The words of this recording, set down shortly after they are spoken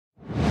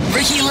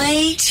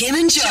Lee, Tim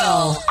and Joel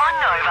on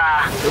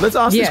Nova. Let's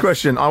ask this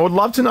question. I would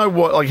love to know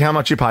how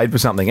much you paid for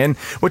something. And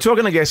we're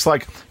talking, I guess,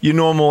 like your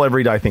normal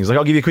everyday things. Like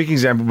I'll give you a quick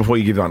example before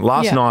you give one.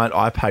 Last night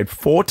I paid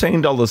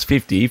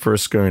 $14.50 for a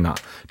schooner.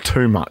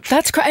 Too much.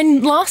 That's crazy.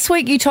 And last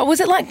week you told, was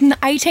it like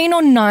 $18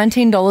 or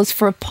 $19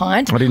 for a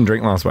pint? I didn't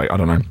drink last week. I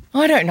don't know.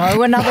 I don't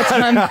know. Another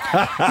time.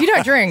 You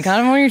don't drink. I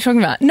don't know what you're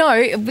talking about. No,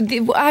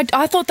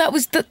 I thought that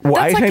was that's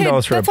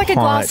 $18 for a that's like a pint.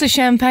 glass of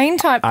champagne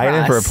type price.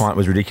 18 for a pint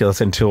was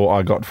ridiculous until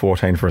I got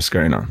 14 for a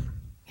schooner.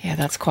 Yeah,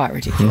 that's quite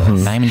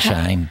ridiculous. Name and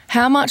shame.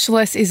 How much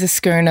less is a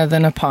schooner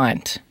than a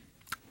pint?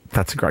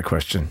 That's a great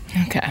question.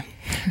 Okay.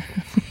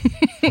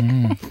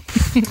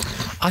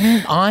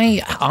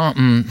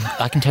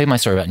 I can tell you my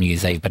story about New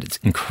Year's Eve, but it's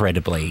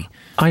incredibly...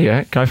 Oh,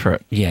 yeah? Go for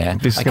it. Yeah.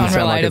 This is going to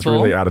sound like it's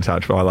really out of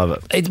touch, but I love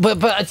it.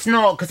 But it's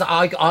not, because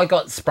I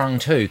got sprung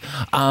too.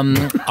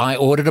 I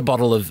ordered a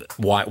bottle of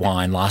white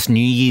wine last New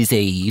Year's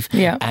Eve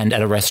and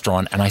at a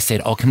restaurant, and I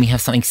said, can we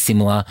have something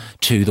similar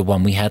to the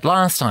one we had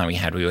last time we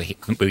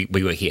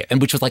were here,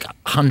 and which was like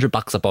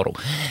 $100 a bottle.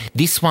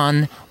 This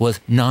one was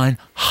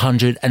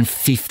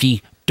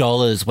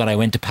 $950 when I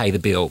went to pay the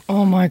bill.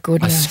 Oh, my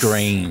goodness. I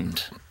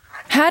screamed.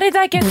 How did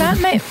they get that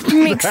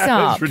mixed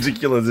up? It's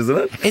ridiculous, isn't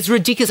it? It's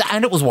ridiculous,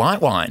 and it was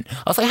white wine.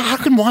 I was like, how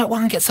can white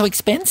wine get so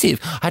expensive?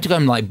 I had to go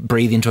and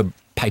breathe into a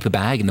paper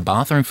bag in the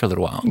bathroom for a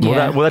little while.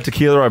 Yeah. Well, that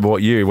tequila I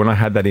bought you, when I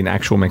had that in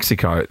actual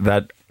Mexico,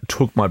 that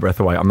took my breath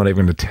away. I'm not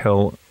even going to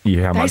tell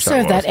you how much that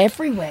was. They serve that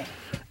everywhere.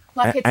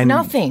 Like it's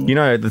nothing. You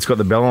know, it's got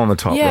the bell on the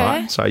top,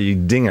 right? So you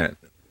ding it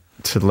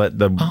to let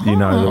the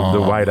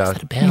waiter... Is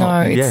that a bell?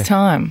 No, it's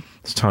time.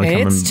 It's time to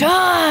come It's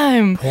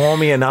time. pour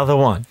me another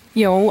one.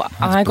 Yeah, well,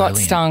 I got brilliant.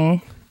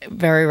 stung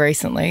very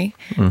recently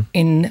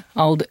in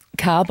old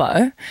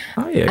Carbo.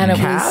 Oh, yeah. And it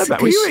Carbo.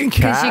 was Were you in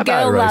because your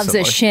Carbo girl loves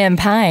recently? a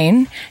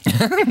champagne.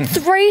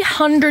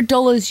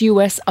 $300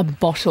 US a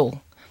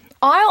bottle.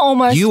 I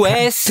almost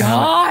US?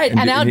 died.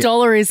 And our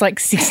dollar is like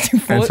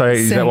 64 And so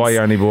is that cents. why you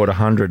only bought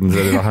 100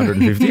 instead of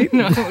 150?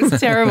 No, it was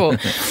terrible.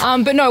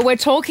 But no, we're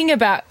talking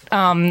about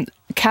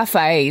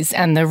cafes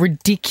and the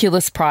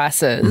ridiculous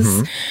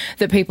prices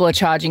that people are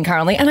charging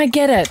currently. And I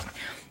get it.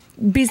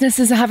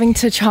 Businesses are having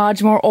to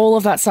charge more, all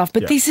of that stuff.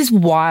 But this is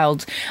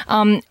wild.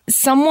 There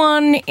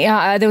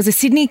was a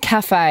Sydney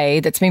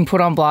cafe that's been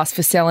put on blast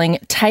for selling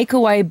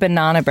takeaway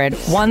banana bread.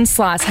 One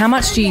slice. How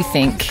much do you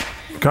think?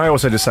 Can I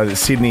also just say that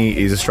Sydney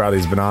is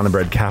Australia's banana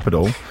bread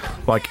capital?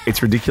 Like,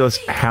 it's ridiculous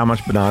how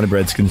much banana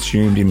bread's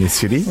consumed in this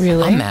city.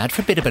 Really? I'm mad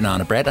for a bit of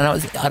banana bread. I know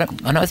it's a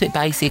bit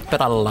basic, but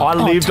I love it.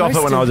 I lived off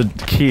it when I was a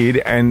kid,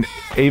 and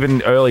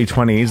even early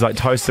 20s, like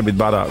toasted with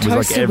butter. It was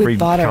Toasted like every with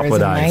butter couple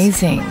is of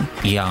days. amazing.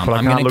 Yeah, But I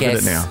I'm can't going to look at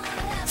guess it now.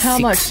 How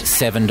much?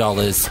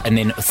 $7, and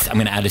then I'm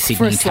going to add a For a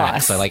Sydney slice.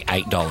 tax, so like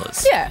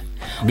 $8. Yeah.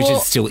 Which Well,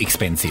 is still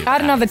expensive.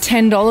 Add another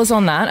 $10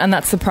 on that, and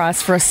that's the price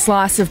for a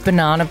slice of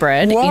banana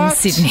bread in What?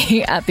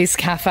 Sydney at this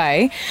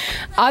cafe.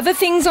 Other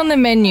things on the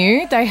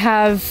menu, they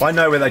have... I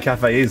know where that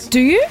cafe is. Do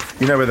you?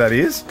 You know where that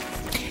is?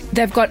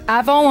 They've got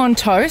avo on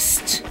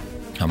toast,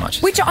 How much?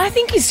 Is which that? I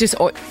think is just...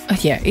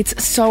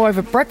 it's so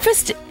over.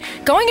 Breakfast...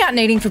 Going out and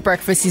eating for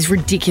breakfast is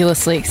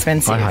ridiculously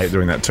expensive. I hate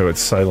doing that too. It's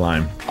so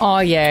lame. Oh,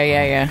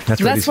 yeah.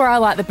 That's where I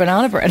like the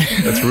banana bread.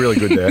 That's really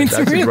good there. It's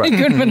That's really great.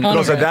 good banana But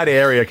also, bread. that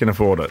area can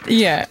afford it.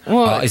 Yeah,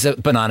 well, Is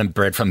it banana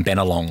bread from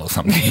Benelong or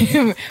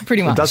something?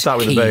 pretty much. It does start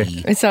with a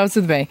B. It starts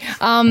with a B.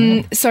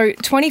 So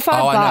 $25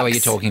 I know what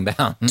you're talking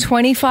about.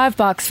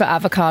 $25 for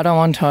avocado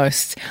on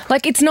toast.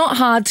 Like, it's not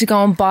hard to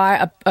go and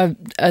buy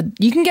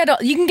you can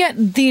get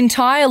the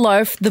entire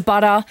loaf, the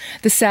butter,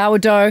 the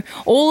sourdough,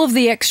 all of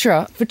the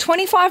extra for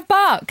 $25.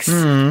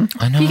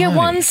 I know. You get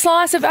one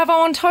slice of avo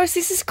on toast.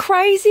 This is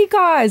crazy,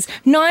 guys.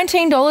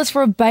 $19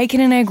 for a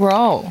bacon and egg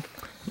roll.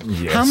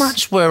 Yes. How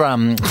much were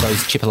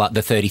those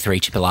the 33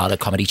 chipolata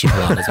comedy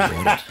chipolatas we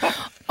ordered?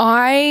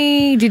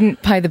 I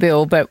didn't pay the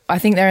bill, but I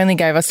think they only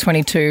gave us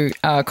 22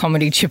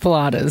 comedy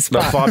chipolatas.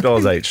 Like But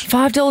 $5 each.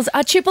 $5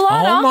 a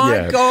chipolata? Oh my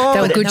Yeah. god!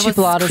 They were good That was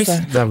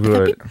chipolatas, though.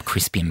 They're good.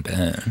 crispy and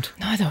burned.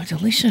 No, they were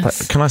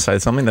delicious. Can I say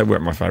something? They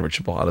weren't my favourite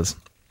chipolatas.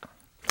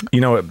 You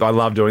know what I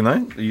love doing though?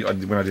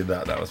 When I did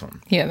that was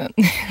fun. Yeah,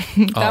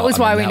 that was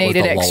why we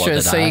needed the lull of the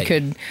extras, so you day.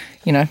 could,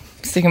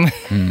 stick them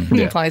in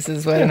Yeah.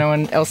 places where no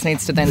one else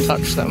needs to then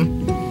touch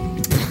them.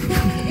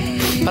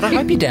 But I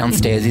hope your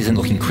downstairs isn't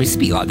looking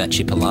crispy like that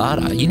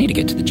chipolata. You need to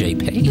get to the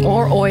GP.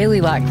 Or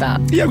oily like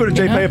that. Yeah, I've got a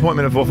GP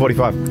appointment at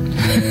 4:45.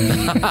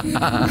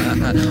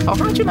 I'll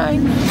find you, mate.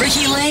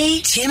 Ricky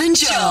Lee, Tim and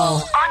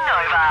Joel on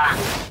Nova.